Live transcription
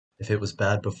If it was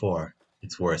bad before,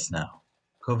 it's worse now.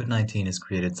 COVID-19 has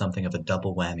created something of a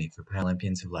double whammy for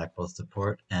Paralympians who lack both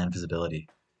support and visibility.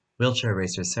 Wheelchair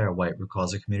racer Sarah White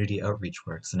recalls her community outreach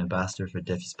work as an ambassador for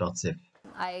Défi Sportif.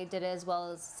 I did it as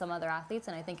well as some other athletes,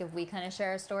 and I think if we kind of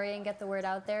share our story and get the word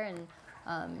out there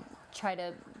and try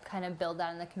to kind of build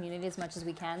that in the community as much as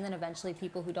we can, then eventually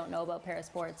people who don't know about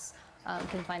parasports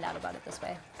can find out about it this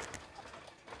way.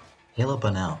 Hela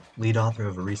Bonnell, lead author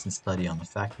of a recent study on the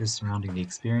factors surrounding the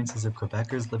experiences of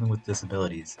Quebecers living with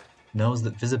disabilities, knows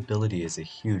that visibility is a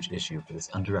huge issue for this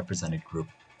underrepresented group.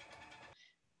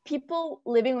 People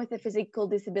living with a physical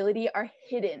disability are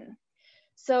hidden.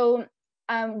 So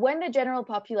when the general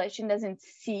population doesn't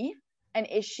see an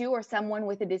issue or someone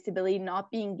with a disability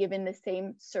not being given the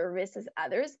same service as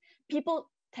others, people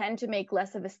tend to make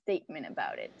less of a statement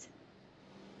about it.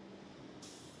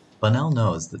 Bonnell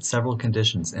knows that several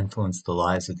conditions influence the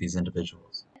lives of these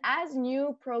individuals. As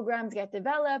new programs get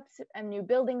developed and new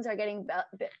buildings are getting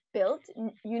built,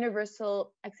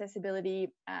 universal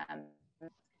accessibility,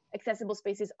 accessible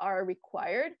spaces are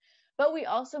required. But we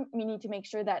also need to make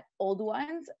sure that old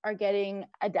ones are getting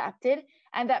adapted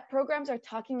and that programs are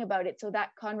talking about it so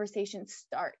that conversation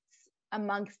starts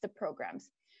amongst the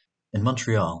programs. In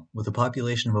Montreal, with a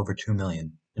population of over 2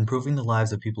 million, improving the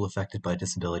lives of people affected by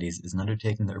disabilities is an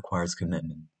undertaking that requires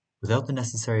commitment. Without the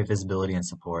necessary visibility and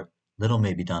support, little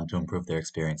may be done to improve their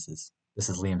experiences. This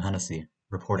is Liam Hennessy,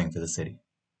 reporting for the city.